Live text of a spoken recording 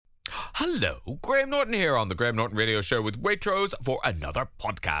Hello, Graham Norton here on the Graham Norton Radio Show with Waitrose for another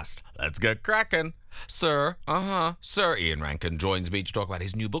podcast. Let's get cracking. Sir Ian Rankin joins me to talk about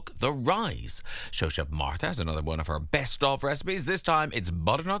his new book, The Rise. Show Chef Martha has another one of her best-of recipes. This time, it's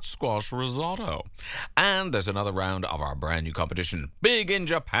butternut squash risotto. And there's another round of our brand new competition, Big in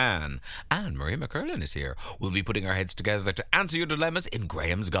Japan. And Maria McCurlin is here. We'll be putting our heads together to answer your dilemmas in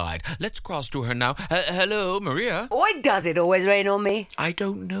Graham's Guide. Let's cross to her now. Hello, Maria. Why does it always rain on me? I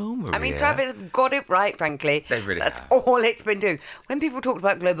don't know, Maria. I mean, Travis got it right, frankly. They really That's have. all it's been doing. When people talked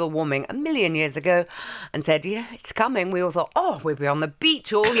about global warming a million years ago and said, yeah, it's coming, we all thought, oh, we'll be on the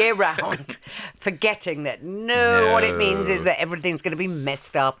beach all year round. Forgetting that, what it means is that everything's going to be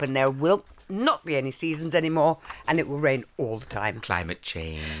messed up and there will not be any seasons anymore and it will rain all the time. Climate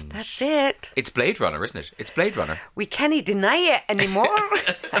change. That's it. It's Blade Runner, isn't it? It's Blade Runner. We can't deny it anymore.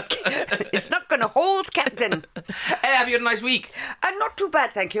 It's not going to hold, Captain. Hey, have you had a nice week? Not too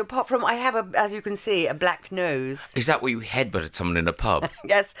bad, thank you. Apart from I have, as you can see, a black nose. Is that where you headbutted someone in a pub?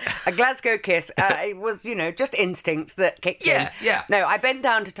 Yes, a Glasgow kiss. It was, just instinct that kicked in. Yeah. No, I bent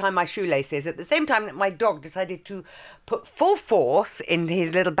down to tie my shoelaces at the same time that my dog decided to put full force in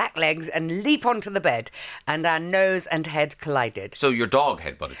his little back legs and leap onto the bed, and our nose and head collided. So your dog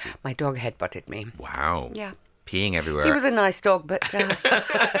headbutted you? My dog headbutted me. Wow. Yeah. Peeing everywhere. He was a nice dog, but peeing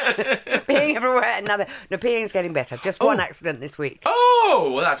everywhere. No, peeing's getting better. Just one accident this week.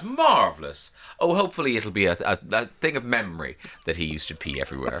 Oh, well, that's marvellous. Oh, hopefully it'll be a thing of memory that he used to pee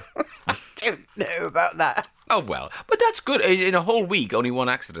everywhere. I don't know about that. Oh, well, but that's good. In a whole week, only one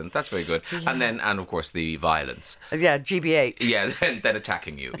accident. That's very good. Yeah. And of course, the violence. Yeah, GBH. Yeah, then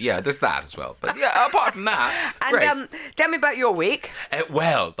attacking you. Yeah, there's that as well. But yeah, apart from that, great. And tell me about your week.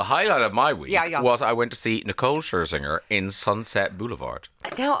 Well, the highlight of my week Yeah. was I went to see Nicole Scherzinger in Sunset Boulevard.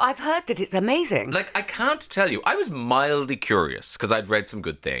 Now, I've heard that it's amazing. Like, I can't tell you. I was mildly curious because I'd read some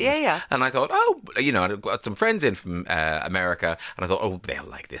good things. Yeah. And I thought, I'd got some friends in from America, and I thought, they'll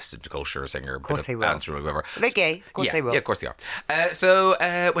like this Nicole Scherzinger. Of course they will. Answer or whatever. They're gay. Of course they will. Yeah, of course they are. So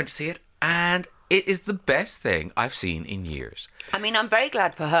went to see it, and it is the best thing I've seen in years. I mean, I'm very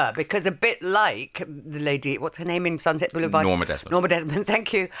glad for her because a bit like the lady, what's her name in Sunset Boulevard? Norma Desmond. Norma Desmond,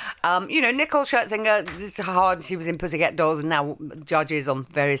 thank you. Nicole Scherzinger, this is hard. She was in Pussycat Dolls and now judges on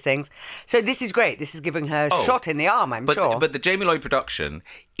various things. So this is great. This is giving her a shot in the arm, I'm sure. But the Jamie Lloyd production,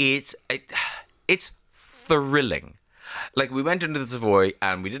 it's thrilling. Like, we went into the Savoy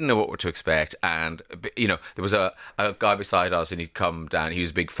and we didn't know what to expect, and there was a guy beside us and he'd come down. He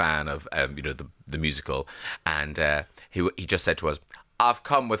was a big fan of the musical, and he just said to us, "I've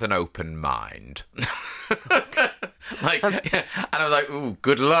come with an open mind." And I was like, "Ooh,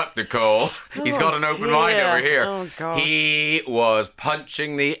 good luck, Nicole. He's got an open mind over here." Oh, God. He was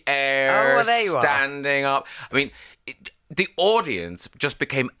punching the air, there you are. standing up. I mean, the audience just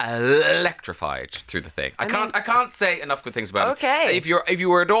became electrified through the thing. I can't say enough good things about it. Okay. If you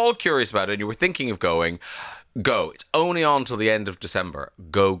were at all curious about it and you were thinking of going, go. It's only on till the end of December.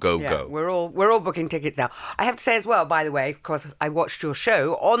 Go. We're all booking tickets now. I have to say as well, by the way, because I watched your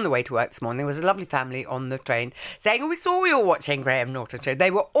show on the way to work this morning. There was a lovely family on the train saying, we saw you all watching Graham Norton show.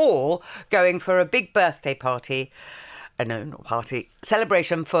 They were all going for a big birthday party. No, not party.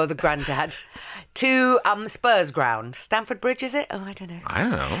 Celebration for the granddad to Spurs ground. Stamford Bridge, is it? Oh, I don't know. I don't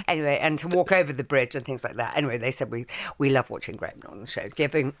know. Anyway, and to walk over the bridge and things like that. Anyway, they said we love watching Graham on the show.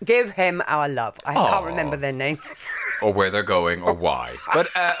 Give him our love. I can't remember their names. Or where they're going or why. But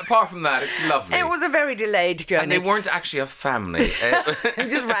apart from that, it's lovely. It was a very delayed journey. And they weren't actually a family.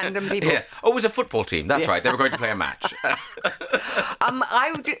 Just random people. Yeah. Oh, it was a football team. That's right. They were going to play a match.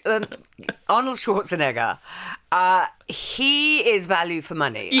 Arnold Schwarzenegger. He is value for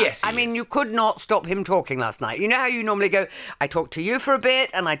money. Yes, I mean, you could not stop him talking last night. You know how you normally go, I talk to you for a bit,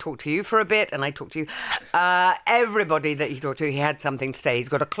 and I talk to you for a bit, and I talk to you. Everybody that he talked to, he had something to say. He's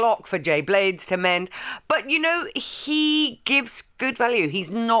got a clock for Jay Blades to mend. But, he gives good value. He's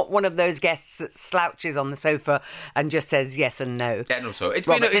not one of those guests that slouches on the sofa and just says yes and no. And also,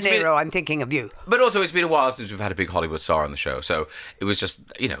 Robert De Niro, I'm thinking of you. But also, it's been a while since we've had a big Hollywood star on the show. So it was just,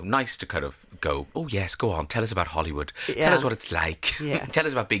 nice to kind of go, oh, yes, go on. Tell us about Hollywood. Yeah. Tell us what it's like. Yeah. Tell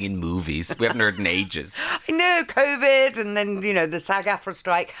us about being in movies. We haven't heard in ages. I know, COVID, and then, the SAG-AFTRA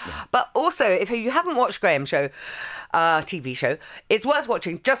strike. Yeah. But also, if you haven't watched Graham's show, TV show, it's worth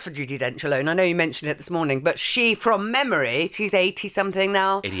watching just for Judi Dench alone. I know you mentioned it this morning, but she, from memory, she's 80-something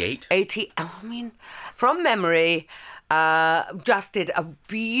now. 88. 80. I mean, from memory, just did a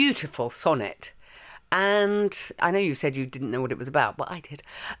beautiful sonnet And I know you said you didn't know what it was about, but I did.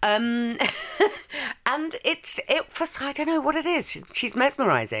 And I don't know what it is. She's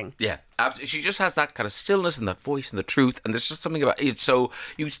mesmerising. Yeah, she just has that kind of stillness and that voice and the truth, and there's just something about it. So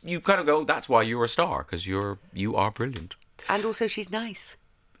you kind of go, that's why you're a star, because you are brilliant. And also she's nice.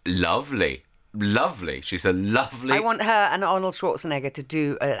 Lovely. She's a lovely... I want her and Arnold Schwarzenegger to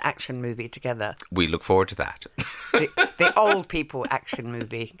do an action movie together. We look forward to that. The old people action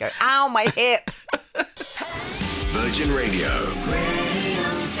movie. Go, ow, my hip. Virgin Radio.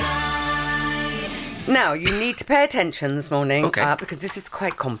 Now, you need to pay attention this morning, okay, because this is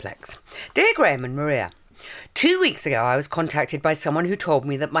quite complex. Dear Graham and Maria, 2 weeks ago I was contacted by someone who told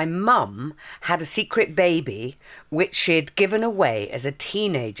me that my mum had a secret baby which she'd given away as a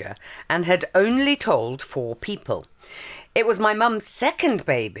teenager and had only told 4 people. It was my mum's second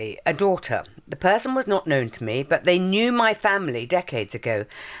baby, a daughter. The person was not known to me, but they knew my family decades ago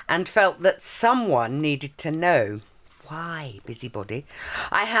and felt that someone needed to know. Why, busybody?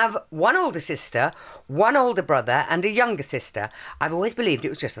 I have 1 older sister, 1 older brother and a younger sister. I've always believed it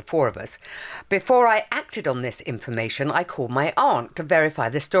was just the 4 of us. Before I acted on this information, I called my aunt to verify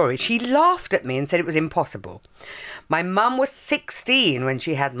the story. She laughed at me and said it was impossible. My mum was 16 when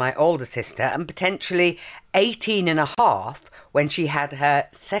she had my older sister and potentially 18 and a half when she had her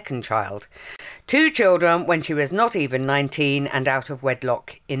second child. 2 children when she was not even 19 and out of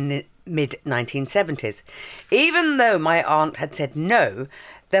wedlock in the mid-1970s. Even though my aunt had said no,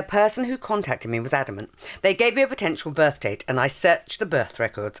 the person who contacted me was adamant. They gave me a potential birth date and I searched the birth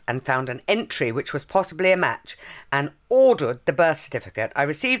records and found an entry which was possibly a match and ordered the birth certificate. I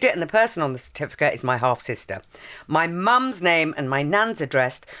received it and the person on the certificate is my half-sister. My mum's name and my nan's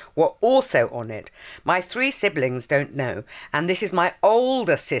address were also on it. My 3 siblings don't know, and this is my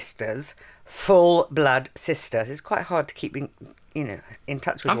older sister's full-blood sister. It's quite hard to keep in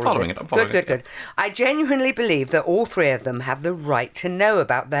touch with I'm all following of this. it. I'm following it. Good. I genuinely believe that all 3 of them have the right to know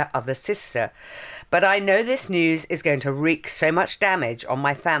about their other sister. But I know this news is going to wreak so much damage on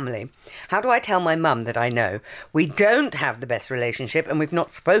my family. How do I tell my mum that I know? We don't have the best relationship and we've not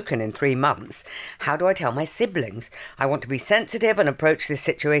spoken in 3 months. How do I tell my siblings? I want to be sensitive and approach this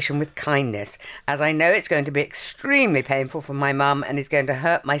situation with kindness, as I know it's going to be extremely painful for my mum and is going to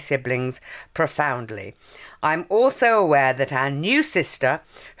hurt my siblings profoundly. I'm also aware that our new sister,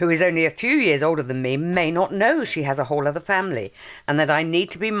 who is only a few years older than me, may not know she has a whole other family, and that I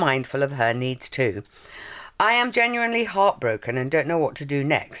need to be mindful of her needs too. I am genuinely heartbroken and don't know what to do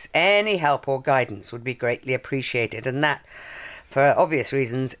next. Any help or guidance would be greatly appreciated, and that, for obvious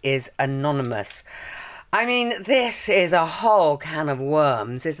reasons, is anonymous. I mean, this is a whole can of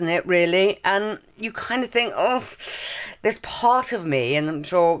worms, isn't it, really? And you kind of think, there's part of me, and I'm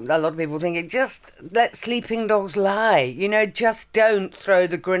sure a lot of people think, just let sleeping dogs lie. Just don't throw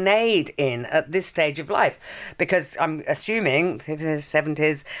the grenade in at this stage of life. Because I'm assuming, 50s,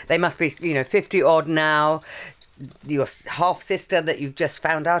 70s, they must be, 50-odd now. Your half-sister that you've just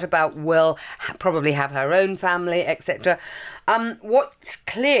found out about will probably have her own family, etc. What's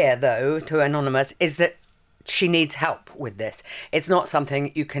clear, though, to Anonymous, is that she needs help with this. It's not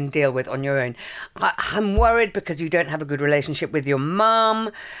something you can deal with on your own. I'm worried because you don't have a good relationship with your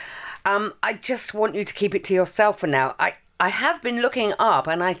mum. I just want you to keep it to yourself for now. I have been looking up,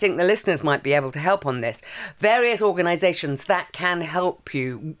 and I think the listeners might be able to help on this, various organisations that can help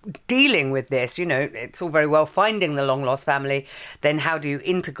you dealing with this. It's all very well finding the long-lost family, then how do you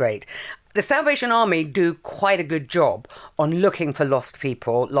integrate? The Salvation Army do quite a good job on looking for lost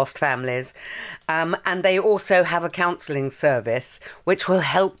people, lost families, and they also have a counselling service which will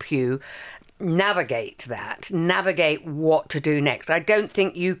help you navigate what to do next. I don't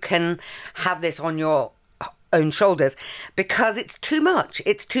think you can have this on your own shoulders because it's too much.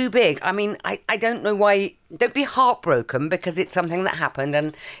 It's too big. I mean, I don't know why. Don't be heartbroken because it's something that happened.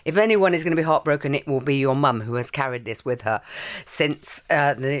 And if anyone is going to be heartbroken, it will be your mum, who has carried this with her since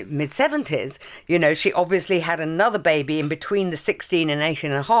the mid-70s. She obviously had another baby in between the 16 and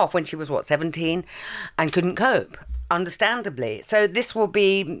 18 and a half when she was, 17, and couldn't cope, understandably. So this will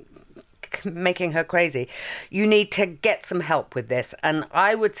be making her crazy. You need to get some help with this. And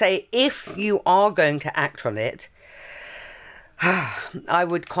I would say if you are going to act on it, I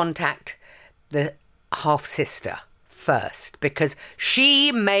would contact the half-sister first, because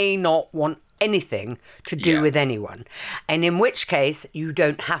she may not want anything to do with anyone. And in which case, you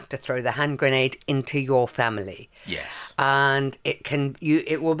don't have to throw the hand grenade into your family. Yes. And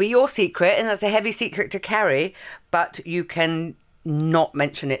it will be your secret, and that's a heavy secret to carry, but you can not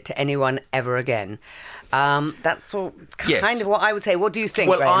mention it to anyone ever again. That's all kind of what I would say. What do you think,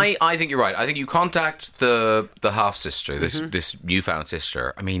 Well, Graham? I think you're right. I think you contact the half-sister, this newfound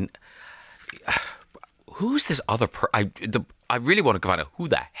sister. I mean, who's this other I really want to find out who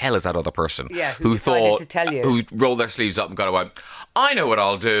the hell is that other person who decided to tell you. who rolled their sleeves up and got away. I know what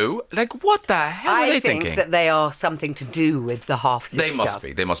I'll do. Like, what the hell are they thinking? I think that they are something to do with the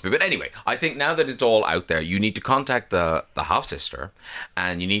half-sister. They must be. But anyway, I think now that it's all out there, you need to contact the half-sister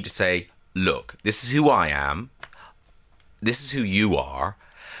and you need to say, look, this is who I am. This is who you are.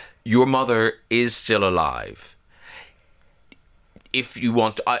 Your mother is still alive. If you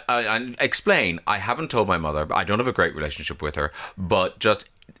want, I explain, I haven't told my mother, I don't have a great relationship with her, but just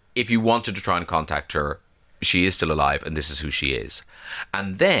if you wanted to try and contact her, she is still alive and this is who she is.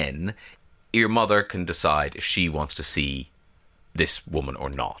 And then your mother can decide if she wants to see this woman or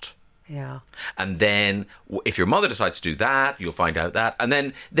not. Yeah. And then if your mother decides to do that, you'll find out that.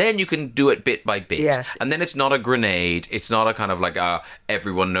 And then you can do it bit by bit. Yes. And then it's not a grenade. It's not a kind of like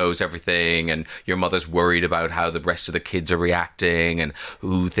everyone knows everything and your mother's worried about how the rest of the kids are reacting and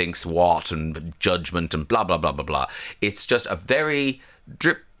who thinks what and judgment and blah, blah, blah, blah, blah. It's just a very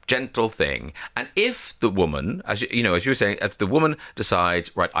gentle thing. And if the woman, as you were saying, if the woman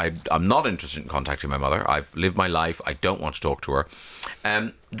decides, right, I'm not interested in contacting my mother, I've lived my life, I don't want to talk to her,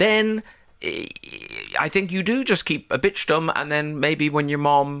 then I think you do just keep a bit stum, and then maybe when your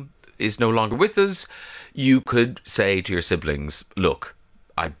mom is no longer with us, you could say to your siblings, look,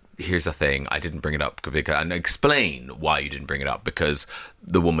 here's the thing, I didn't bring it up, and explain why you didn't bring it up, because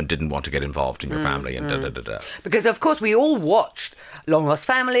the woman didn't want to get involved in your family and da-da-da-da. Because, of course, we all watched Long Lost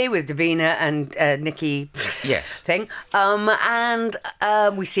Family with Davina and Nikki thing. And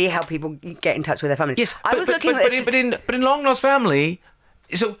we see how people get in touch with their families. Yes, but in Long Lost Family,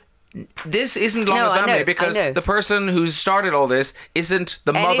 so this isn't Long Lost Family because the person who started all this isn't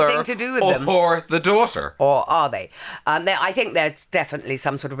the mother to do with them. Or the daughter. Or are they? I think there's definitely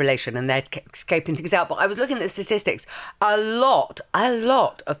some sort of relation and they're escaping things out. But I was looking at the statistics. A lot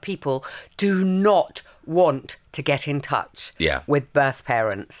of people do not want to get in touch with birth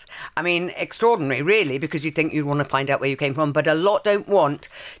parents. I mean, extraordinary, really, because you think you'd want to find out where you came from, but a lot don't want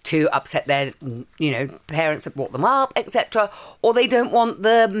to upset their, parents that brought them up, etc., or they don't want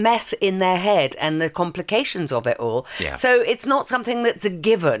the mess in their head and the complications of it all. Yeah. So it's not something that's a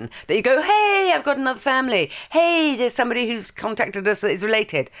given, that you go, hey, I've got another family. Hey, there's somebody who's contacted us that is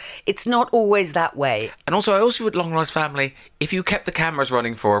related. It's not always that way. And also, with Long Lost Family, if you kept the cameras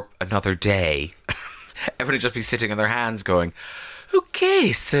running for another day... everybody would just be sitting on their hands going,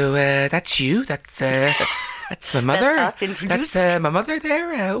 okay, so that's you, that's my mother. That's us introduced. That's my mother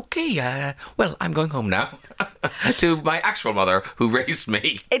there. Okay, well, I'm going home now to my actual mother who raised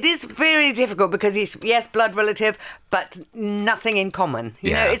me. It is very difficult because he's, yes, blood relative, but nothing in common.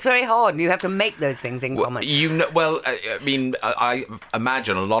 You know, it's very hard. You have to make those things in common. I mean, I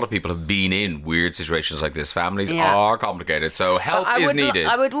imagine a lot of people have been in weird situations like this. Families are complicated, so help is needed.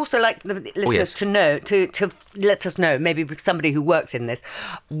 I would also like the listeners to know, to let us know, maybe somebody who works in this,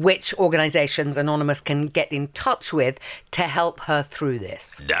 which organisations Anonymous can get in touch with to help her through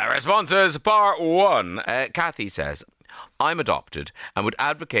this. The responses, part one. Kathy says, I'm adopted and would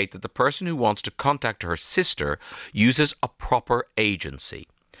advocate that the person who wants to contact her sister uses a proper agency.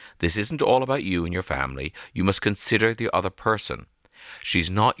 This isn't all about you and your family. You must consider the other person. She's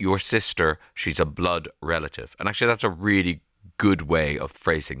not your sister. She's a blood relative. And actually, that's a really good way of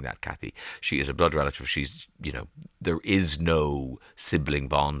phrasing that, Kathy. She is a blood relative. She's, there is no sibling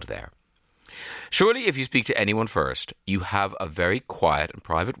bond there. Surely, if you speak to anyone first, you have a very quiet and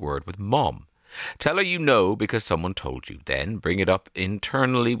private word with Mom. Tell her you know because someone told you. Then bring it up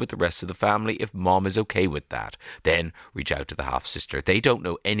internally with the rest of the family if Mom is okay with that. Then reach out to the half-sister. They don't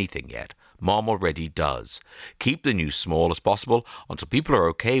know anything yet. Mom already does. Keep the news small as possible until people are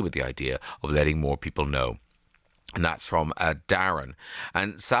okay with the idea of letting more people know. And that's from Darren.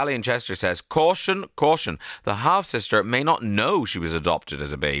 And Sally in Chester says, caution, caution. The half-sister may not know she was adopted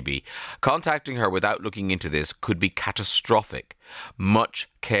as a baby. Contacting her without looking into this could be catastrophic. Much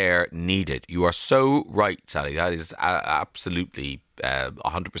care needed. You are so right, Sally. That is absolutely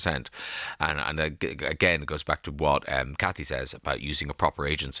 100%. And again, it goes back to what Kathy says about using a proper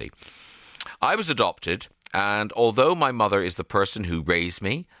agency. I was adopted, and although my mother is the person who raised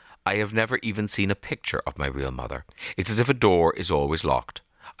me, I have never even seen a picture of my real mother. It's as if a door is always locked.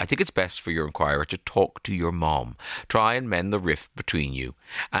 I think it's best for your inquirer to talk to your mom. Try and mend the rift between you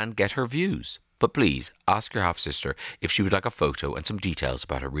and get her views. But please, ask your half-sister if she would like a photo and some details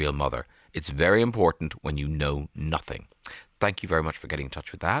about her real mother. It's very important when you know nothing. Thank you very much for getting in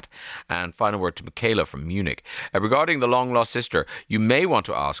touch with that. And final word to Michaela from Munich. Regarding the long-lost sister, you may want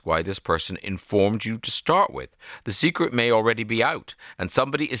to ask why this person informed you to start with. The secret may already be out, and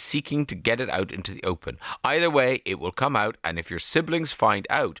somebody is seeking to get it out into the open. Either way, it will come out, and if your siblings find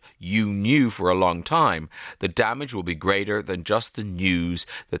out you knew for a long time, the damage will be greater than just the news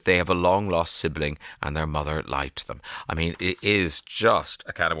that they have a long-lost sibling and their mother lied to them. I mean, it is just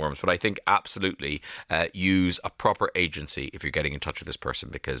a can of worms, but I think absolutely use a proper agency if you're getting in touch with this person,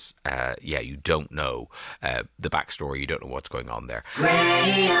 because you don't know the backstory, you don't know what's going on there.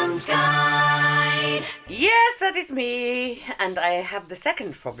 Graham's Guide. Yes, that is me, and I have the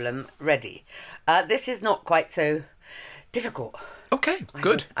second problem ready. This is not quite so difficult. Okay,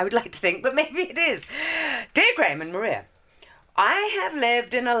 good. I would like to think, but maybe it is. Dear Graham and Maria, I have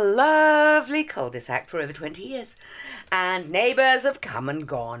lived in a lovely cul-de-sac for over 20 years, and neighbours have come and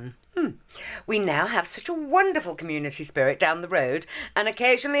gone. We now have such a wonderful community spirit down the road, and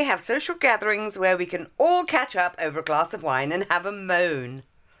occasionally have social gatherings where we can all catch up over a glass of wine and have a moan.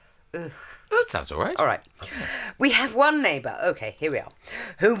 Ugh. That sounds all right. All right. We have one neighbour, okay, here we are,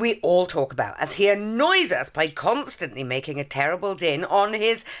 who we all talk about as he annoys us by constantly making a terrible din on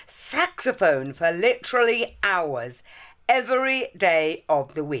his saxophone for literally hours, every day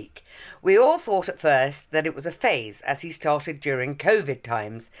of the week. We all thought at first that it was a phase, as he started during COVID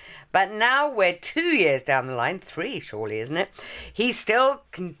times. But now we're 2 years down the line, 3 surely, isn't it? He's still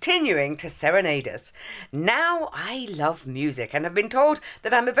continuing to serenade us. Now I love music and have been told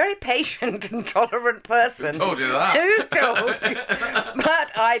that I'm a very patient and tolerant person. Who told you that? Who told you?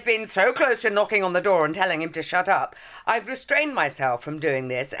 But I've been so close to knocking on the door and telling him to shut up, I've restrained myself from doing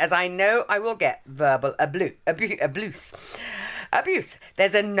this, as I know I will get verbal abuse.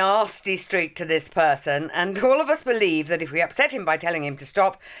 There's a nasty streak to this person, and all of us believe that if we upset him by telling him to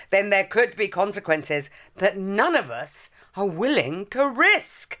stop, then there could be consequences that none of us are willing to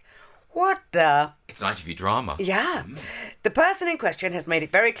risk. What the... It's an ITV drama. Yeah. The person in question has made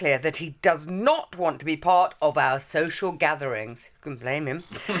it very clear that he does not want to be part of our social gatherings. You can blame him.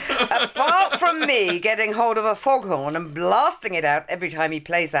 Apart from me getting hold of a foghorn and blasting it out every time he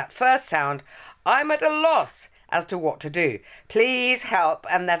plays that first sound, I'm at a loss as to what to do. Please help.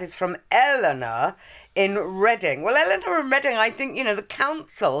 And that is from Eleanor in Reading. Well, Eleanor in Reading, I think, the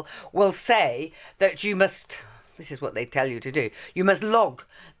council will say that you must... This is what they tell you to do. You must log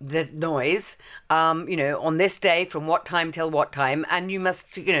the noise, on this day from what time till what time, and you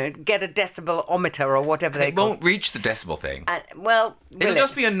must, get a decibel-ometer or whatever they call it. It won't reach the decibel thing. It'll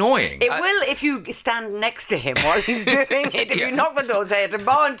just be annoying. It will if you stand next to him while he's doing it. If you knock the door and say, I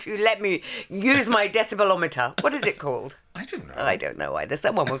demand to let me use my decibel-ometer. What is it called? I don't know. I don't know either.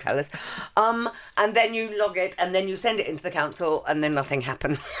 Someone will tell us. And then you log it, and then you send it into the council, and then nothing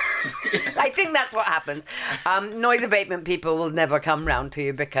happens. I think that's what happens. Noise abatement people will never come round to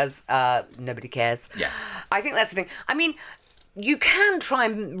you because nobody cares. Yeah. I think that's the thing. I mean, you can try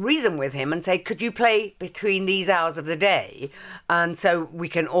and reason with him and say, could you play between these hours of the day? And so we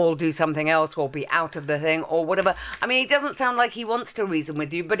can all do something else or be out of the thing or whatever. I mean, it doesn't sound like he wants to reason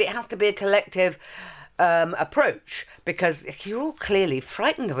with you, but it has to be a collective approach, because you're all clearly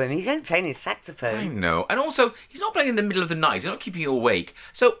frightened of him. He's only playing his saxophone. I know. And also, he's not playing in the middle of the night. He's not keeping you awake.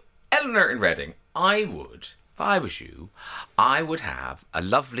 So, Eleanor in Reading, if I was you, I would have a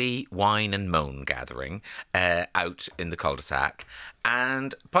lovely wine and moan gathering out in the cul-de-sac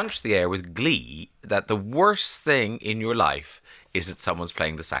and punch the air with glee that the worst thing in your life is that someone's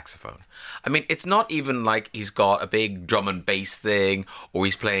playing the saxophone. I mean, it's not even like he's got a big drum and bass thing or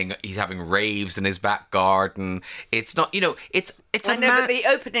he's having raves in his back garden. It's not, it's I know that the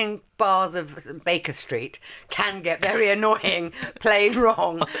opening bars of Baker Street can get very annoying, played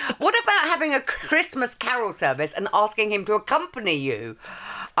wrong. What about having a Christmas carol service and asking him to accompany you?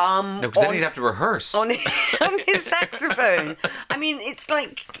 No, because then he'd have to rehearse. On his saxophone. I mean, it's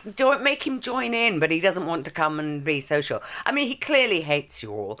like, don't make him join in, but he doesn't want to come and be social. I mean, he clearly hates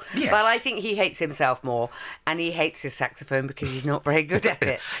you all. Yes. But I think he hates himself more, and he hates his saxophone because he's not very good at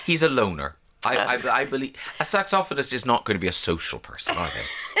it. He's a loner. I believe a saxophonist is not going to be a social person, are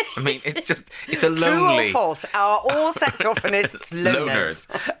they? I mean, it's a lonely... True or false? Are all saxophonists loners?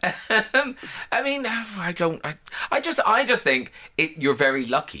 I mean, I just think you're very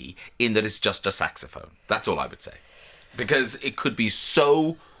lucky in that it's just a saxophone. That's all I would say. Because it could be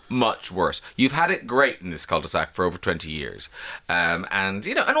so much worse. You've had it great in this cul-de-sac for over 20 years. And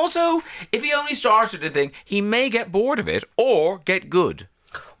also, if he only started a thing, he may get bored of it or get good.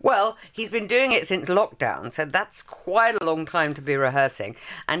 Well, he's been doing it since lockdown, so that's quite a long time to be rehearsing.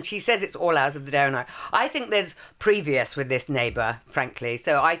 And she says it's all hours of the day and night. I think there's previous with this neighbour, frankly.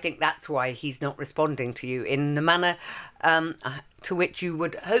 So I think that's why he's not responding to you in the manner to which you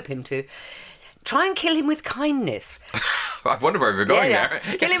would hope him to. Try and kill him with kindness. I wonder where we're going there.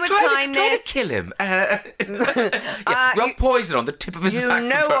 Kill him with Try kindness. to kill him. Rub poison on the tip of his saxophone. You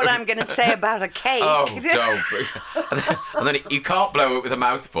know what I'm going to say about a cake. Oh, don't. And then you can't blow it with a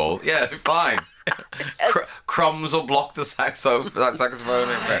mouthful. Yeah, fine. Crumbs will block the saxophone.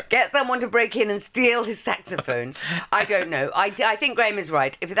 Get someone to break in and steal his saxophone. I don't know. I think Graham is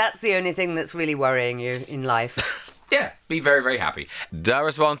right. If that's the only thing that's really worrying you in life. Yeah, be very, very happy. Our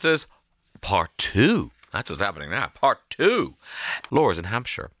responses, part 2. That's what's happening now. Part 2. Laura's in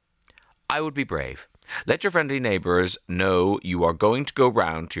Hampshire. I would be brave. Let your friendly neighbours know you are going to go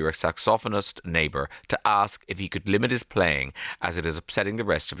round to your saxophonist neighbour to ask if he could limit his playing, as it is upsetting the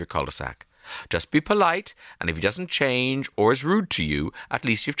rest of your cul-de-sac. Just be polite, and if he doesn't change or is rude to you, at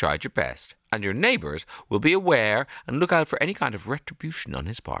least you've tried your best. And your neighbours will be aware and look out for any kind of retribution on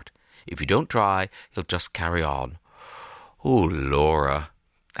his part. If you don't try, he'll just carry on. Oh, Laura.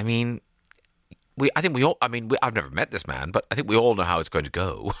 I mean, I've never met this man, but I think we all know how it's going to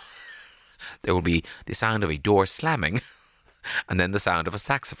go. There will be the sound of a door slamming and then the sound of a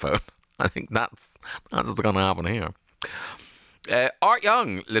saxophone. I think that's what's going to happen here. Art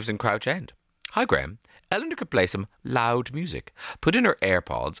Young lives in Crouch End. Hi, Graham. Eleanor could play some loud music, put in her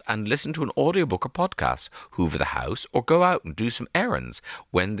AirPods and listen to an audiobook or podcast, hoover the house or go out and do some errands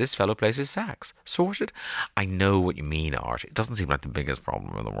when this fellow plays his sax. Sorted? I know what you mean, Art. It doesn't seem like the biggest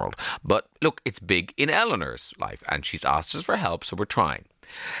problem in the world. But look, it's big in Eleanor's life and she's asked us for help, so we're trying.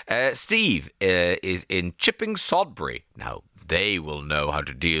 Steve is in Chipping Sodbury. Now, they will know how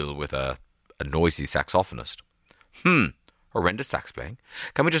to deal with a noisy saxophonist. Horrendous sax playing.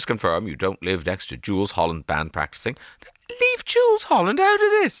 Can we just confirm you don't live next to Jules Holland band practicing? Leave Jules Holland out of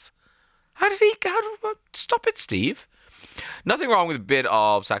this. Stop it, Steve. Nothing wrong with a bit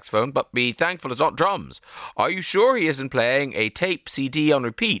of saxophone, but be thankful it's not drums. Are you sure he isn't playing a tape CD on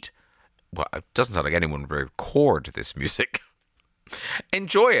repeat? Well, it doesn't sound like anyone would record this music.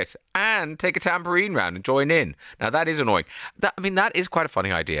 Enjoy it and take a tambourine round and join in. Now, that is annoying. That is quite a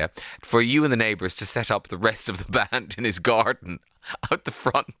funny idea for you and the neighbours to set up the rest of the band in his garden out the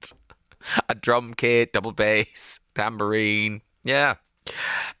front. A drum kit, double bass, tambourine. Yeah.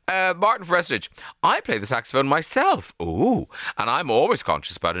 Martin Frestage. I play the saxophone myself. Ooh. And I'm always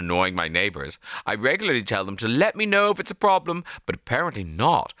conscious about annoying my neighbours. I regularly tell them to let me know if it's a problem, but apparently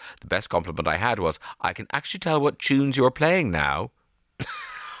not. The best compliment I had was, I can actually tell what tunes you're playing now.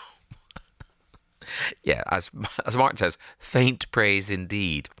 Yeah, as Martin says, faint praise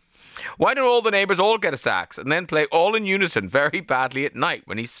indeed. Why don't all the neighbours all get a sax and then play all in unison very badly at night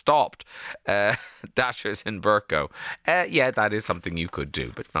when he's stopped? Dashers in Burko. Yeah, that is something you could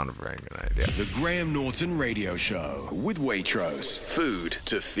do, but not a very good idea. The Graham Norton Radio Show with Waitrose. Food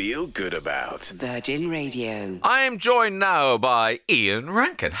to feel good about. Virgin Radio. I am joined now by Ian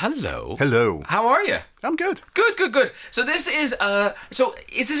Rankin. Hello. Hello. How are you? I'm good. Good. So this is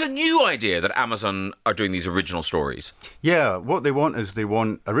is this a new idea that Amazon are doing these original stories? Yeah, what they want is they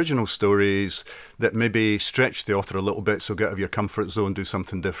want original stories that maybe stretch the author a little bit, so get out of your comfort zone, do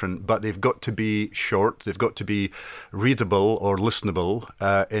something different, but they've got to be short, they've got to be readable or listenable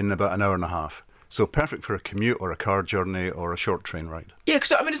in about an hour and a half. So perfect for a commute or a car journey or a short train ride. Yeah,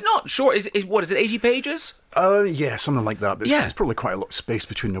 because it's not short. What is it, 80 pages? Yeah, something like that. But it's probably quite a lot of space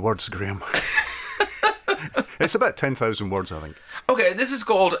between the words, Graham. It's about 10,000 words, I think. Okay, this is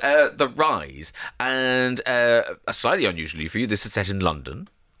called The Rise, and slightly unusually for you, this is set in London.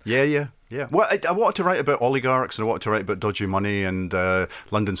 Yeah. Well, I wanted to write about oligarchs and I wanted to write about dodgy money, and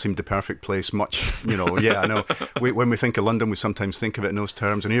London seemed the perfect place. I know. When we think of London, we sometimes think of it in those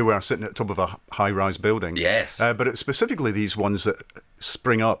terms. And here we are sitting at the top of a high-rise building. Yes. But it's specifically these ones that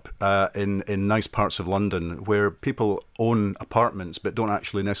spring up in nice parts of London where people own apartments but don't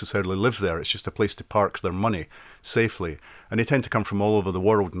actually necessarily live there. It's just a place to park their money safely. And they tend to come from all over the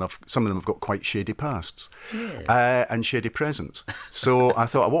world, and some of them have got quite shady pasts. Yes. And shady presents. So I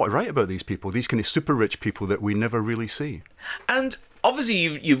thought, I want to write about these people, these kind of super rich people that we never really see. And obviously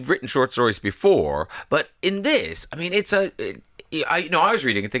you've written short stories before, but in this, I was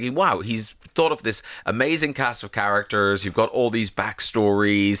reading and thinking, wow, he's thought of this amazing cast of characters. You've got all these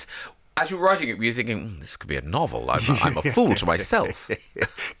backstories. As you were writing it, were you thinking, this could be a novel? I'm a fool to myself.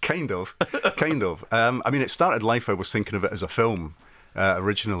 Kind of. It started life, I was thinking of it as a film.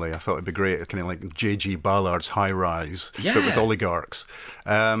 originally. I thought it'd be great, kind of like J.G. Ballard's High Rise, Yeah. but with oligarchs.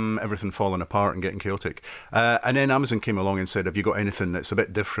 Everything falling apart and getting chaotic. And then Amazon came along and said, have you got anything that's a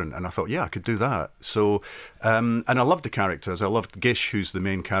bit different? And I thought, yeah, I could do that. So, and I loved the characters. I loved Gish, who's the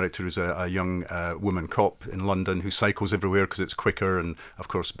main character, who's a young woman cop in London who cycles everywhere because it's quicker and, of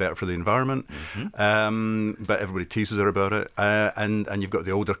course, better for the environment. But everybody teases her about it. And you've got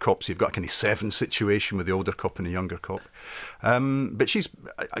the older cops. You've got a kind of Seven situation with the older cop and the younger cop. But she's,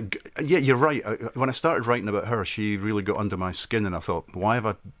 yeah, you're right. When I started writing about her, she really got under my skin, and I thought, why have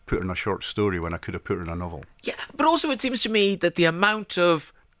I put her in a short story when I could have put her in a novel? Yeah, but also it seems to me that the amount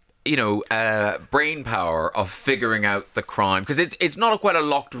of brain power of figuring out the crime, because it's not quite a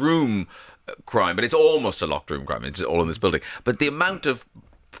locked room crime, but it's almost a locked room crime. It's all in this building. But the amount of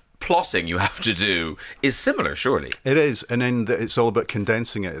plotting you have to do is similar, surely. It is, and then it's all about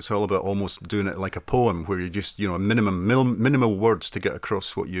condensing it. It's all about almost doing it like a poem, where you just, minimal words to get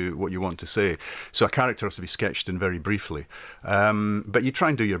across what you want to say. So a character has to be sketched in very briefly, but you try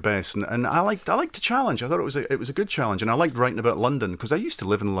and do your best. And I liked the challenge. I thought it was a good challenge, and I liked writing about London because I used to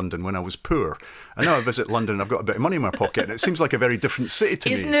live in London when I was poor. And now I visit London and I've got a bit of money in my pocket, and it seems like a very different city to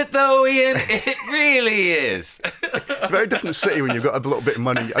me. Isn't it though, Ian? It really is. It's a very different city when you've got a little bit of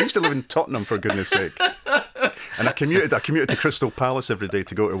money. I used to live in Tottenham, for goodness sake. And I commuted to Crystal Palace every day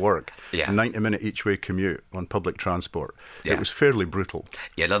to go to work. Yeah. 90-minute each way commute on public transport. Yeah. It was fairly brutal.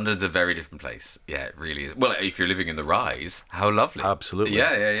 Yeah, London's a very different place. Yeah, it really is. Well, if you're living in the Rise, how lovely. Absolutely.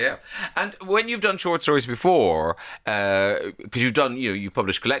 Yeah. And when you've done short stories before, because you've done, you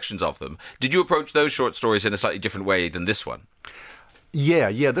published collections of them, did you approach those short stories in a slightly different way than this one?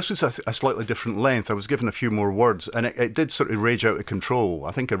 Yeah, this was a slightly different length. I was given a few more words, and it did sort of rage out of control.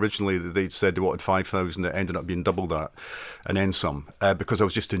 I think originally they'd said they wanted 5,000, it ended up being double that, and then some, because I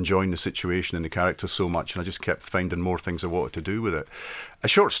was just enjoying the situation and the characters so much, and I just kept finding more things I wanted to do with it. A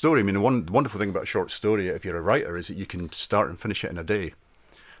short story, I mean, the wonderful thing about a short story, if you're a writer, is that you can start and finish it in a day.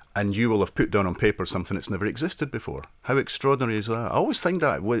 And you will have put down on paper something that's never existed before. How extraordinary is that? I always think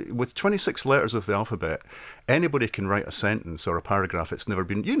that with 26 letters of the alphabet, anybody can write a sentence or a paragraph that's never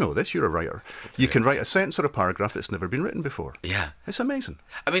been... You know this, you're a writer. You can write a sentence or a paragraph that's never been written before. Yeah. It's amazing.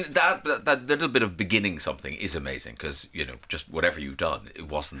 I mean, that little bit of beginning something is amazing because, just whatever you've done, it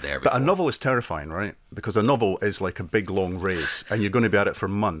wasn't there before. But a novel is terrifying, right? Because a novel is like a big, long race, and you're going to be at it for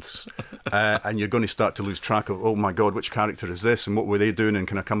months, and you're going to start to lose track of, oh my God, which character is this, and what were they doing, and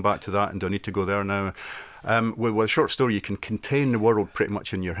can I come back to that, and do I need to go there now? With a short story, you can contain the world pretty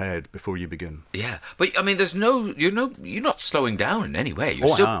much in your head before you begin. Yeah, but I mean, you're not slowing down in any way.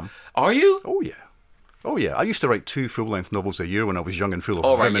 I am. Are you? Oh yeah, I used to write 2 full-length novels a year when I was young and full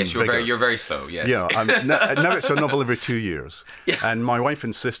of vim and yes, vigour. You're very slow, yes. Yeah, now it's a novel every 2 years. Yeah. And my wife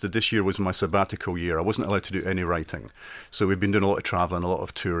insisted this year was my sabbatical year. I wasn't allowed to do any writing. So we've been doing a lot of travelling, a lot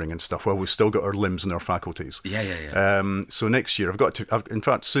of touring and stuff, while we've still got our limbs and our faculties. Yeah. So next year, in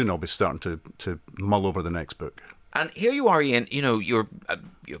fact, soon I'll be starting to mull over the next book. And here you are, Ian.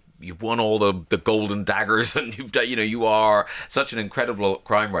 You've won all the golden daggers, and you are such an incredible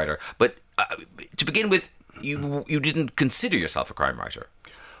crime writer. But to begin with, you didn't consider yourself a crime writer.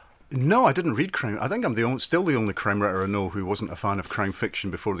 No, I didn't read crime. I think I'm still the only crime writer I know who wasn't a fan of crime fiction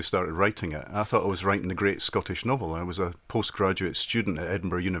before they started writing it. I thought I was writing a great Scottish novel. I was a postgraduate student at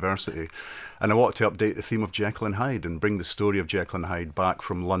Edinburgh University, and I wanted to update the theme of Jekyll and Hyde and bring the story of Jekyll and Hyde back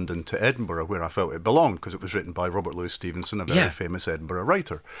from London to Edinburgh, where I felt it belonged, because it was written by Robert Louis Stevenson, a very famous Edinburgh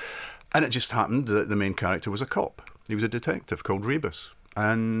writer. And it just happened that the main character was a cop. He was a detective called Rebus.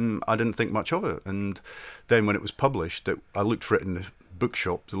 And I didn't think much of it. And then when it was published, I looked for it in the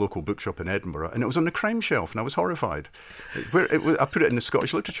bookshop, the local bookshop in Edinburgh, and it was on the crime shelf, and I was horrified. I put it in the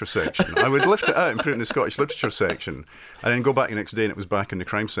Scottish literature section. I would lift it out and put it in the Scottish literature section, and then go back the next day and it was back in the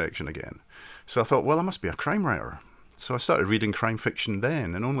crime section again. So I thought, well, I must be a crime writer. So I started reading crime fiction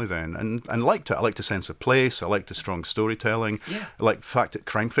then, and only then, and liked it. I liked the sense of place. I liked the strong storytelling. Yeah. I liked the fact that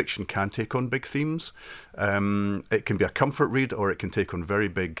crime fiction can take on big themes. It can be a comfort read, or it can take on very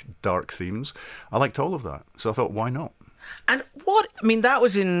big, dark themes. I liked all of that. So I thought, why not? And that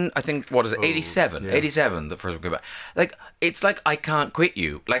was in, I think, 87? Yeah. 87, the first one came out. Like, it's like, I Can't Quit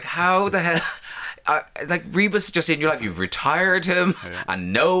You. Like, how the hell... like Rebus is just in your life. You've retired him,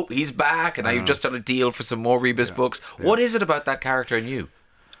 and no, he's back, and now you've just done a deal for some more Rebus books. Yeah. What is it about that character and you?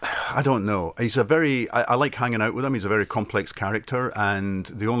 I don't know. He's I like hanging out with him. He's a very complex character, and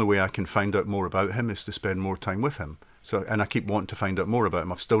the only way I can find out more about him is to spend more time with him. So, and I keep wanting to find out more about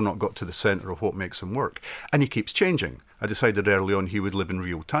him. I've still not got to the centre of what makes him work. And he keeps changing. I decided early on he would live in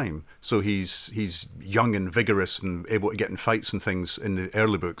real time. So he's young and vigorous and able to get in fights and things in the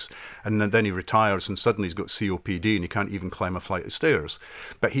early books. And then he retires and suddenly he's got COPD and he can't even climb a flight of stairs.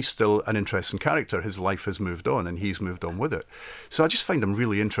 But he's still an interesting character. His life has moved on and he's moved on with it. So I just find him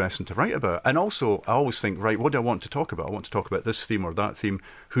really interesting to write about. And also, I always think, right, what do I want to talk about? I want to talk about this theme or that theme.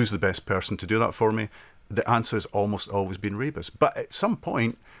 Who's the best person to do that for me? The answer has almost always been Rebus. But at some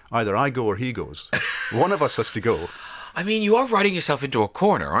point, either I go or he goes. One of us has to go. I mean, you are writing yourself into a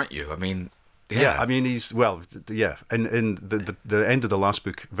corner, aren't you? I mean, yeah. I mean, in the end of the last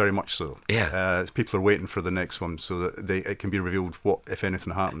book, very much so. Yeah. People are waiting for the next one so that it can be revealed what, if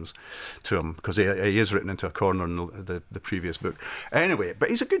anything, happens to him, because he is written into a corner in the previous book. Anyway, but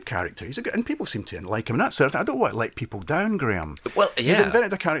he's a good character. And people seem to like him. And that's certain. I don't want to let people down, Graham. Well, yeah. You've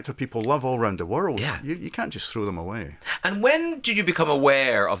invented a character people love all around the world. Yeah. You can't just throw them away. And when did you become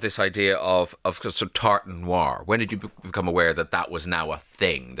aware of this idea of sort of tarte noir? When did you become aware that was now a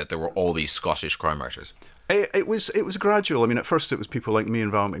thing, that there were all these Scottish crime writers? It was gradual. I mean, at first it was people like me and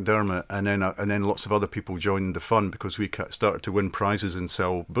Val McDermott, and then lots of other people joined the fun because we started to win prizes and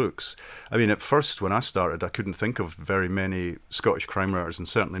sell books. I mean, at first when I started, I couldn't think of very many Scottish crime writers, and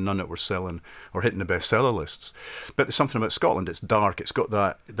certainly none that were selling or hitting the bestseller lists. But there's something about Scotland. It's dark. It's got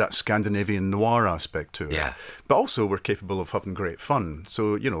that Scandinavian noir aspect to it. Yeah. But also we're capable of having great fun.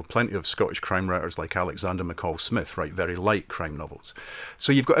 So, plenty of Scottish crime writers like Alexander McCall Smith write very light crime novels.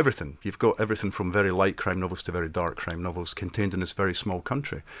 So you've got everything. You've got everything from very light crime novels to very dark crime novels contained in this very small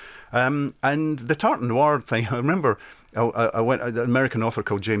country. And the tarte noir thing, I remember I went, an American author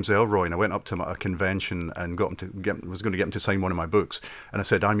called James Elroy, and I went up to him at a convention and was going to get him to sign one of my books. And I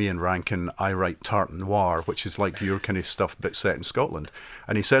said, I'm Ian Rankin, I write tarte noir, which is like your kind of stuff but set in Scotland.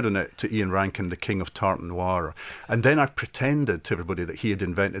 And he said on it to Ian Rankin, the king of tarte noir. And then I pretended to everybody that he had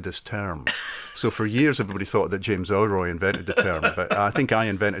invented this term. So for years, everybody thought that James Elroy invented the term, but I think I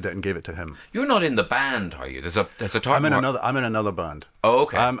invented it and gave it to him. You're not in the band, are you? There's a tarte noir. I'm in another band. Oh,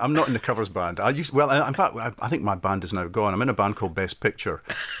 okay. I'm not in the covers band. In fact, I think my band is now gone. I'm in a band called Best Picture.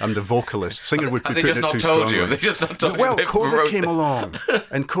 I'm the vocalist. Singer would be putting it too strongly. They just not told you. Well, COVID came along,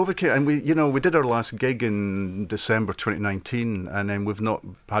 and we did our last gig in December 2019, and then we've not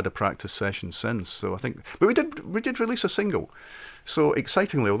had a practice session since. So I think, but we did release a single. So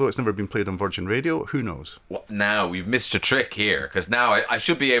excitingly, although it's never been played on Virgin Radio, who knows? Well, now we've missed a trick here, because now I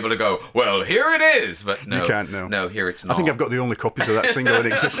should be able to go, well, here it is, but no. You can't, no. No, here it's not. I think I've got the only copies of that single in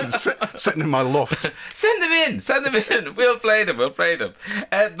existence sitting in my loft. Send them in. We'll play them.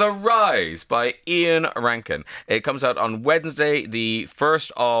 The Rise by Ian Rankin. It comes out on Wednesday, the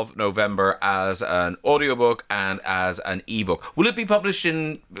 1st of November, as an audiobook and as an ebook. Will it be published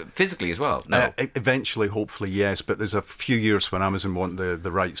physically as well? No. Eventually, hopefully, yes, but there's a few years when Amazon want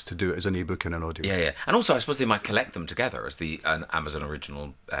the rights to do it as an ebook and an audio. Yeah. And also, I suppose they might collect them together as an Amazon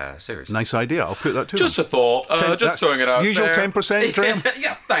original series. Nice idea. I'll put that to Just a thought. Just throwing it out usual there. 10%, Graham.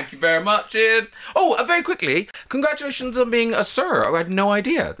 Yeah, thank you very much, Ian. Oh, very quickly, congratulations on being a sir. I had no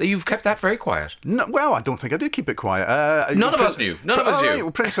idea that you've kept that very quiet. No, well, I don't think I did keep it quiet. None of us knew. Right,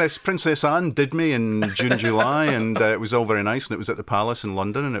 well, Princess Anne did me in June, July, and it was all very nice, and it was at the Palace in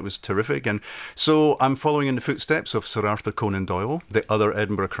London, and it was terrific. And so I'm following in the footsteps of Sir Arthur Conan Doyle, the other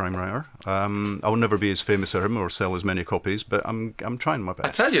Edinburgh crime writer. I'll never be as famous as him or sell as many copies, but I'm trying my best.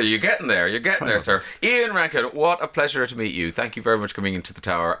 I tell you, you're getting there. You're getting there, sir. Ian Rankin, what a pleasure to meet you. Thank you very much for coming into the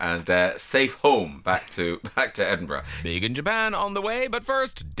Tower, and safe home back to Edinburgh. Big in Japan on the way, but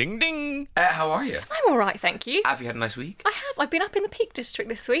first, ding ding. How are you? I'm all right, thank you. Have you had a nice week? I have. I've been up in the Peak District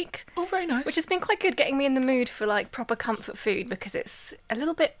this week. Oh, very nice. Which has been quite good, getting me in the mood for like proper comfort food, because it's a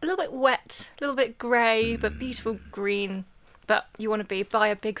little bit wet, a little bit grey, but beautiful green. But you want to be by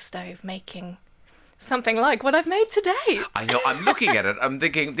a big stove making something like what I've made today. I know, I'm looking at it, I'm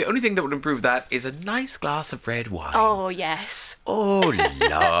thinking the only thing that would improve that is a nice glass of red wine. Oh, yes. Oh,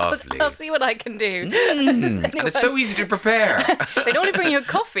 lovely. I'll see what I can do. Anyway, and it's so easy to prepare. They don't want to bring you a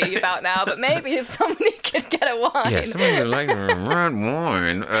coffee about now, but maybe if somebody could get a wine. Yeah, someone would like red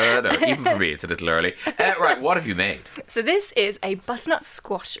wine. No, even for me, it's a little early. Right, what have you made? So this is a butternut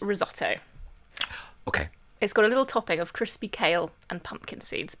squash risotto. Okay. It's got a little topping of crispy kale and pumpkin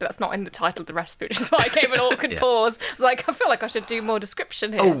seeds, but that's not in the title of the recipe, which is why I gave an awkward pause. I was like, I feel like I should do more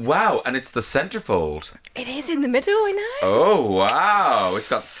description here. Oh, wow. And it's the centerfold. It is in the middle, I know. Oh, wow. It's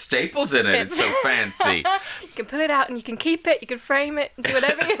got staples in it. It's so fancy. You can pull it out and you can keep it, you can frame it, and do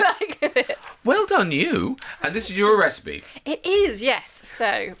whatever you like with it. Well done, you. And this is your recipe. It is, yes.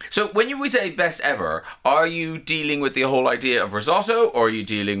 So when we say best ever, are you dealing with the whole idea of risotto, or are you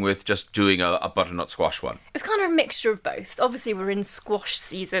dealing with just doing a butternut squash one? It's kind of a mixture of both. Obviously, we're in squash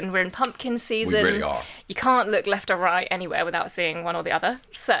season, we're in pumpkin season. We really are. You can't look left or right anywhere without seeing one or the other.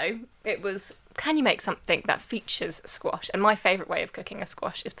 So it was, can you make something that features squash? And my favourite way of cooking a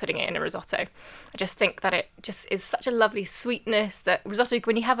squash is putting it in a risotto. I just think that it just is such a lovely sweetness that risotto,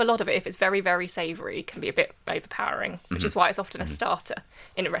 when you have a lot of it, if it's very, very savoury, can be a bit overpowering, which is why it's often a starter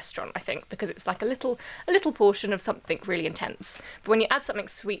in a restaurant, I think, because it's like a little portion of something really intense. But when you add something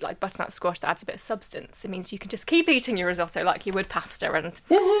sweet like butternut squash that adds a bit of substance, it means you can just keep eating your risotto like you would pasta, and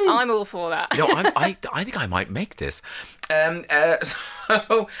I'm all for that. No, I think I might make this. And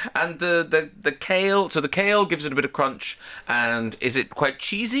the kale, so the kale gives it a bit of crunch, and is it quite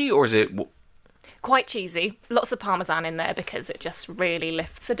cheesy, or is it... Quite cheesy. Lots of parmesan in there because it just really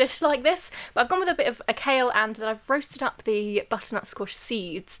lifts a dish like this. But I've gone with a bit of a kale, and then I've roasted up the butternut squash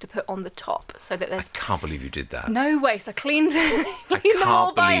seeds to put on the top so that there's... I can't believe you did that. No way. So I cleaned the I whole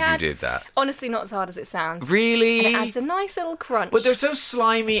can't by believe you hand. did that. Honestly, not as hard as it sounds. Really? And it adds a nice little crunch. But they're so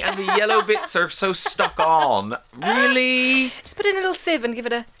slimy and the yellow bits are so stuck on. Really? Just put it in a little sieve and give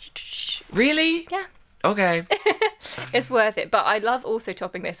it a... Really? Yeah. Okay. It's worth it. But I love also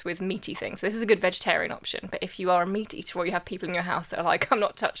topping this with meaty things. So this is a good vegetarian option. But if you are a meat eater, or you have people in your house that are like, I'm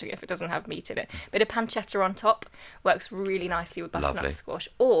not touching it if it doesn't have meat in it, a bit of pancetta on top works really nicely with butternut Lovely. squash.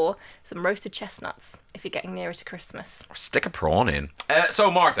 Or some roasted chestnuts if you're getting nearer to Christmas. Stick a prawn in.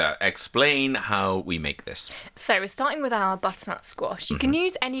 So, Martha, explain how we make this. So we're starting with our butternut squash. You can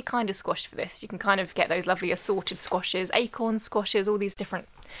use any kind of squash for this. You can kind of get those lovely assorted squashes, acorn squashes, all these different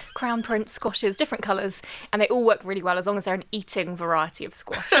crown print squashes, different colours, and they all work really well as long as they're an eating variety of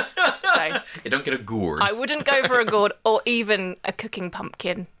squash. So You don't get a gourd. I wouldn't go for a gourd or even a cooking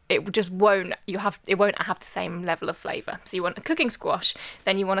pumpkin. It just won't. It won't have the same level of flavour. So you want a cooking squash,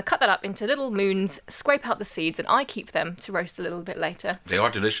 then you want to cut that up into little moons, scrape out the seeds, and I keep them to roast a little bit later. They are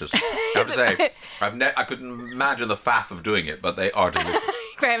delicious. I have to say, I couldn't imagine the faff of doing it, but they are delicious.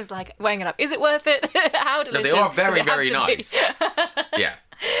 Graham's like weighing it up. Is it worth it? How No, delicious? they are does very, it have very to be? nice. Yeah.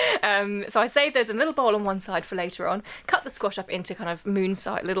 So I save those in a little bowl on one side for later on. Cut the squash up into kind of moon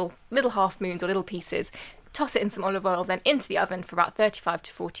size, little half moons or little pieces. Toss it in some olive oil, then into the oven for about 35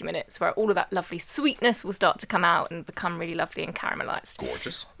 to 40 minutes, where all of that lovely sweetness will start to come out and become really lovely and caramelised.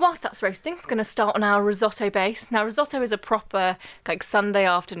 Gorgeous. Whilst that's roasting, I'm going to start on our risotto base. Now, risotto is a proper, like, Sunday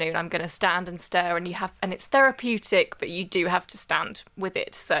afternoon. I'm going to stand and stir, and it's therapeutic, but you do have to stand with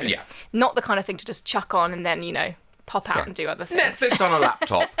it. So, Yeah. not the kind of thing to just chuck on and then, pop out and do other things. Netflix on a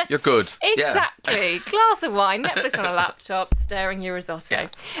laptop. You're good. Exactly. Glass of wine, Netflix on a laptop, stirring your risotto.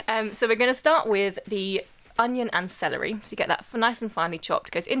 So we're going to start with the onion and celery. So you get that nice and finely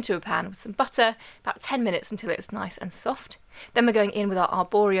chopped, goes into a pan with some butter, about 10 minutes until it's nice and soft. Then we're going in with our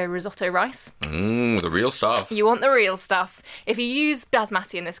arborio risotto rice. The real stuff. You want the real stuff. If you use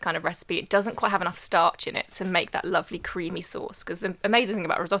basmati in this kind of recipe, it doesn't quite have enough starch in it to make that lovely creamy sauce. Because the amazing thing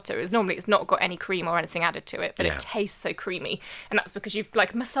about risotto is normally it's not got any cream or anything added to it, but Yeah. it tastes so creamy. And that's because you've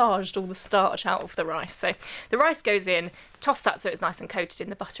massaged all the starch out of the rice. So the rice goes in, toss that so it's nice and coated in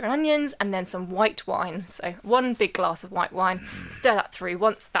the butter and onions, and then some white wine. So 1 big glass of white wine. Stir that through.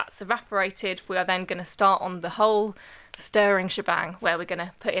 Once that's evaporated, we are then going to start on the whole stirring shebang, where we're going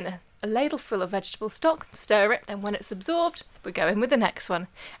to put in a ladle full of vegetable stock, stir it, then when it's absorbed, we go in with the next one.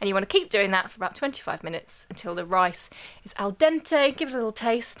 And you want to keep doing that for about 25 minutes until the rice is al dente. Give it a little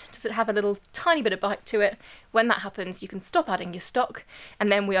taste. Does it have a little tiny bit of bite to it? When that happens, you can stop adding your stock,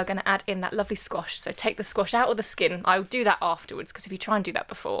 and then we are going to add in that lovely squash. So take the squash out of the skin. I will do that afterwards, because if you try and do that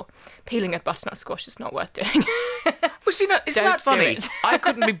before, peeling a butternut squash is not worth doing. Well, see, isn't Don't that do funny? it. I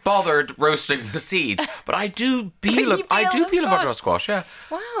couldn't be bothered roasting the seeds, but I do peel You a peel I do the peel a squash? butternut squash. Yeah.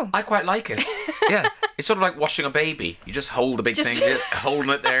 Wow. I quite like it. Yeah. It's sort of like washing a baby. You just hold the big Just- thing, you're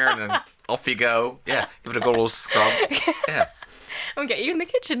holding it there, and then off you go. Yeah. Give it a good old scrub. Yeah. I'm gonna get you in the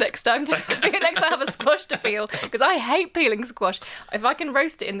kitchen next time. Next time I have a squash to peel, because I hate peeling squash. If I can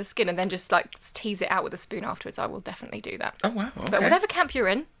roast it in the skin and then just tease it out with a spoon afterwards, I will definitely do that. Oh wow. Okay. But whatever camp you're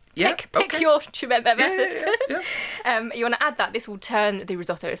in, Yeah, pick okay. your method. Yeah. You want to add that. This will turn the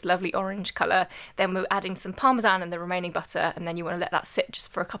risotto this lovely orange colour. Then we're adding some parmesan and the remaining butter, and then you want to let that sit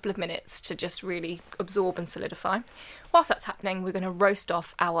just for a couple of minutes to just really absorb and solidify. Whilst that's happening, we're going to roast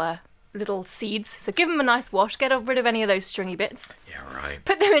off our little seeds. So give them a nice wash, get rid of any of those stringy bits. Yeah, right.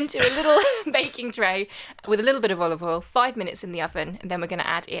 Put them into a little baking tray with a little bit of olive oil, 5 minutes in the oven, and then we're going to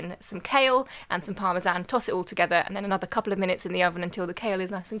add in some kale and some parmesan, toss it all together, and then another couple of minutes in the oven until the kale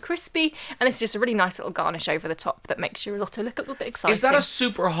is nice and crispy. And it's just a really nice little garnish over the top that makes your risotto look a little bit exciting. Is that a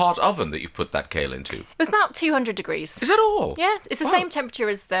super hot oven that you've put that kale into? It was about 200 degrees. Is that all? Yeah, it's the Wow. same temperature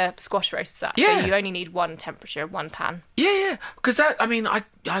as the squash roasts at. Yeah. So you only need one temperature, one pan. Yeah. Because that, I mean,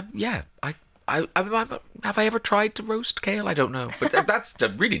 have I ever tried to roast kale? I don't know. But that's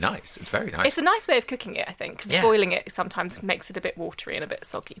really nice. It's very nice. It's a nice way of cooking it, I think, because Yeah. boiling it sometimes makes it a bit watery and a bit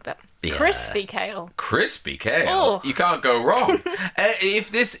soggy, but Yeah. crispy kale. Crispy kale. Oh. You can't go wrong.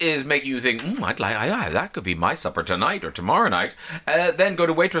 If this is making you think, that could be my supper tonight or tomorrow night, then go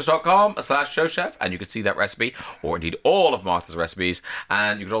to waitrose.com/showchef and you can see that recipe, or indeed all of Martha's recipes.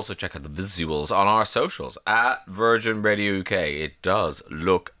 And you can also check out the visuals on our socials at Virgin Radio UK. It does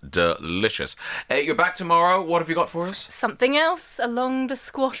look delicious. You're back tomorrow. What have you got for us? Something else along the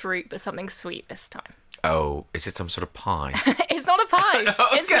squash route, but something sweet this time. Oh, is it some sort of pie? It's not a pie.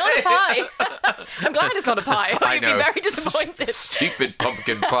 It's not a pie. I'm glad it's not a pie. I You'd know. be very disappointed. Stupid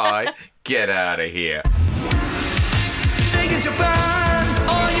pumpkin pie. Get out of here. Big in Japan,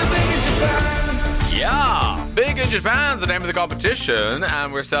 are you big in Japan? Yeah, Big in Japan's the name of the competition,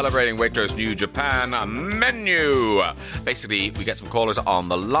 and we're celebrating Waitrose New Japan menu. Basically, we get some callers on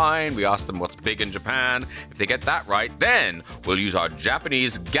the line, we ask them what's big in Japan. If they get that right, then we'll use our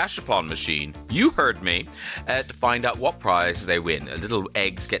Japanese gashapon machine, you heard me, to find out what prize they win. Little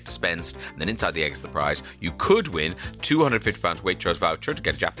eggs get dispensed, and then inside the eggs is the prize. You could win £250 Waitrose voucher to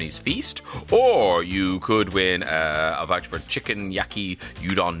get a Japanese feast, or you could win a voucher for chicken yaki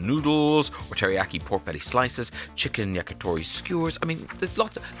udon noodles, or teriyaki pork belly slices, chicken yakitori skewers. I mean, there's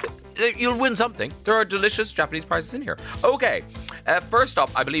lots of... You'll win something. There are delicious Japanese prizes in here. Okay, first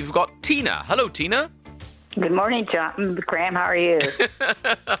up, I believe we've got Tina. Hello, Tina. Good morning, John. Graham, how are you?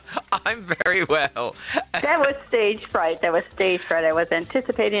 I'm very well. That was stage fright. I was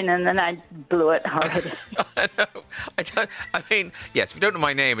anticipating, and then I blew it already. I know. I mean, yes, if you don't know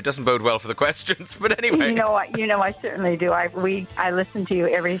my name, it doesn't bode well for the questions. But anyway. You know, I certainly do. I listen to you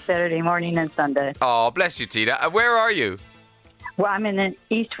every Saturday morning and Sunday. Oh, bless you, Tina. Where are you? Well, I'm in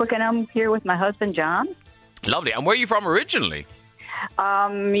East Wickenham here with my husband, John. Lovely. And where are you from originally?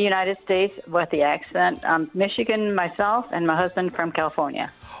 United States with the accent. Michigan, myself, and my husband from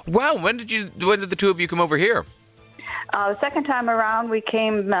California. Wow. When did the two of you come over here? The second time around, we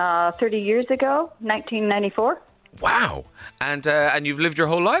came 30 years ago, 1994. Wow. And you've lived your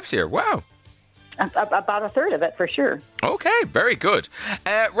whole lives here. Wow. About a third of it, for sure. Okay, very good.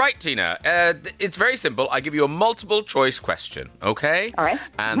 Right, Tina, it's very simple. I give you a multiple choice question, okay? All right.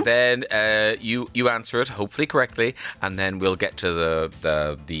 And then you answer it, hopefully correctly, and then we'll get to the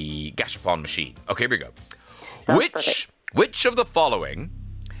gashapon machine. Okay, here we go. Which of the following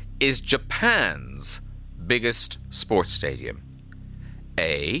is Japan's biggest sports stadium?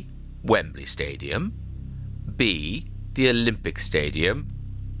 A, Wembley Stadium. B, the Olympic Stadium.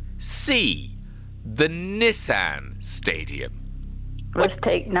 C, the Nissan Stadium. Let's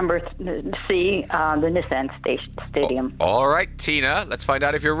take number C, the Nissan Stadium. All right, Tina, let's find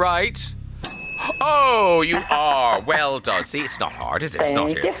out if you're right. Oh, you are. Well done. See, it's not hard, is it? It's not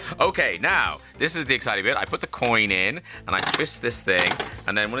Thank here. you. Okay, now, this is the exciting bit. I put the coin in, and I twist this thing,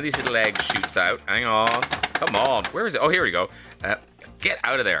 and then one of these little eggs shoots out. Hang on. Come on. Where is it? Oh, here we go. Get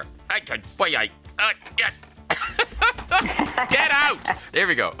out of there. Get out! There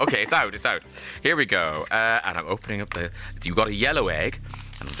we go. Okay, it's out. Here we go. And I'm opening up you've got a yellow egg,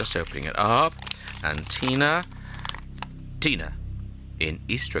 and I'm just opening it up. And Tina, in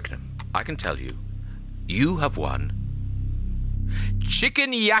East Twickenham, I can tell you, you have won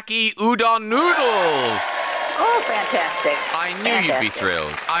chicken yaki udon noodles. Oh, fantastic. I knew you'd be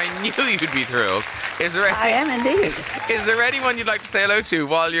thrilled. I am indeed. Is there anyone you'd like to say hello to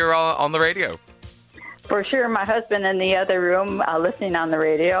while you're on the radio? For sure, my husband in the other room listening on the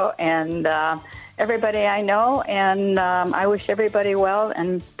radio, and everybody I know, and I wish everybody well,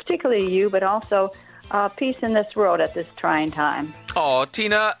 and particularly you, but also peace in this world at this trying time. Oh,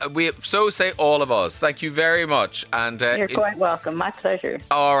 Tina, so say all of us. Thank you very much. And You're quite welcome. My pleasure.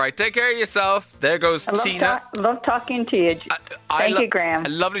 All right, take care of yourself. There goes Tina. Love talking to you. Thank you, Graham.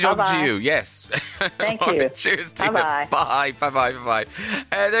 Lovely talking to you. Yes. Thank All you. right, cheers, Tina. Bye-bye. Bye.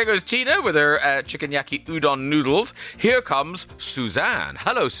 There goes Tina with her chicken yaki udon noodles. Here comes Suzanne.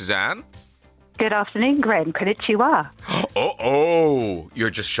 Hello, Suzanne. Good afternoon, Graham. Konnichiwa. Oh,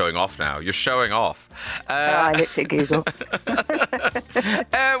 you're just showing off now. You're showing off. I looked at Google.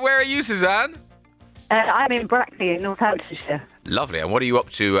 Where are you, Suzanne? I'm in Brackley in Northamptonshire. Lovely. And what are you up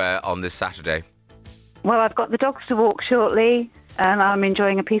to on this Saturday? Well, I've got the dogs to walk shortly, and I'm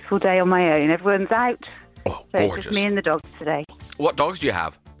enjoying a peaceful day on my own. Everyone's out, Oh, so it's gorgeous. just me and the dogs today. What dogs do you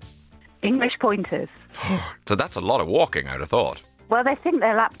have? English pointers. So that's a lot of walking, I'd have thought. Well, they think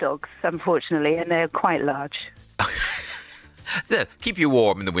they're lap dogs, unfortunately, and they're quite large. Yeah, keep you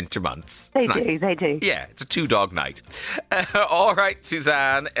warm in the winter months. They It's nice. do, they do. Yeah, it's a 2-dog night. All right,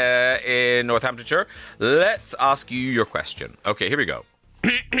 Suzanne in Northamptonshire, let's ask you your question. Okay, here we go.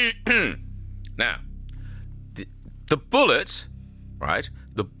 Now, the Bullet, right?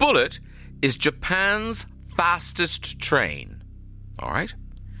 The Bullet is Japan's fastest train. All right?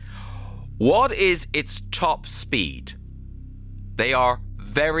 What is its top speed? They are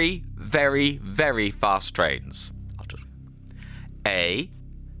very, very, very fast trains. I'll just... A,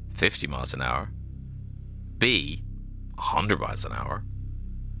 50 miles an hour. B, 100 miles an hour.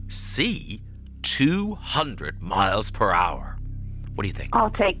 C, 200 miles per hour. What do you think? I'll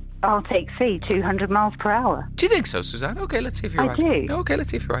take C, 200 miles per hour. Do you think so, Suzanne? Okay, let's see if you're I right. do. Okay,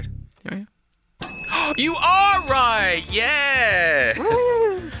 let's see if you're right. Yeah. You are right! Yes!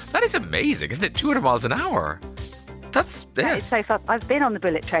 Woo! That is amazing, isn't it? 200 miles an hour. That's... Yeah. It's so fast. I've been on the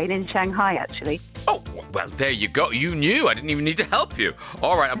bullet train in Shanghai, actually. Oh, well, there you go. You knew. I didn't even need to help you.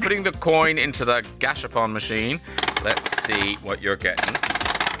 All right, I'm putting the coin into the gashapon machine. Let's see what you're getting.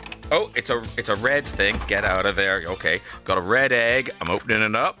 Oh, it's a red thing. Get out of there. Okay, got a red egg. I'm opening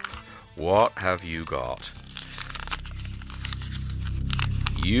it up. What have you got?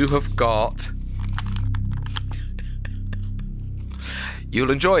 You have got...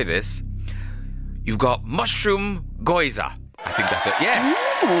 You'll enjoy this. You've got mushroom goiza. I think that's it. Yes.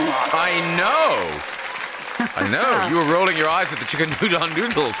 I know. You were rolling your eyes at the chicken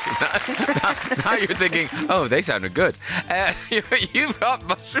noodles. Now you're thinking, oh, they sounded good. You've got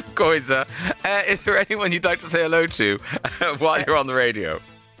mushroom goiza. Is there anyone you'd like to say hello to while you're on the radio?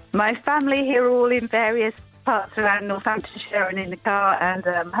 My family here are all in various parts around Northamptonshire and in the car, and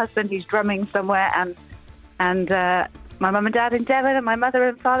husband who's drumming somewhere, and my mum and dad in Devon, and my mother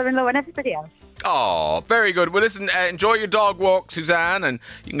and father-in-law, and everybody else. Oh, very good. Well, listen, enjoy your dog walk, Suzanne, and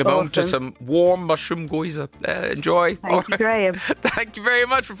you can go home to some warm mushroom goiza. Enjoy. Thank you, Graham. Thank you very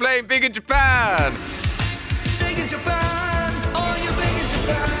much for playing Big in Japan. Big in Japan, oh, you're big in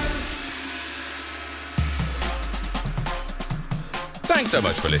Japan. Thanks so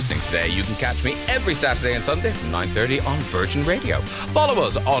much for listening today. You can catch me every Saturday and Sunday from 9:30 on Virgin Radio. Follow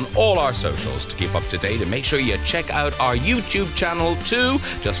us on all our socials to keep up to date, and make sure you check out our YouTube channel too.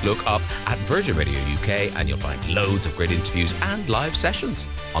 Just look up at Virgin Radio UK and you'll find loads of great interviews and live sessions.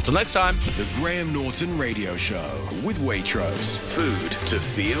 Until next time. The Graham Norton Radio Show with Waitrose. Food to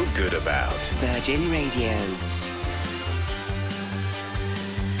feel good about. Virgin Radio.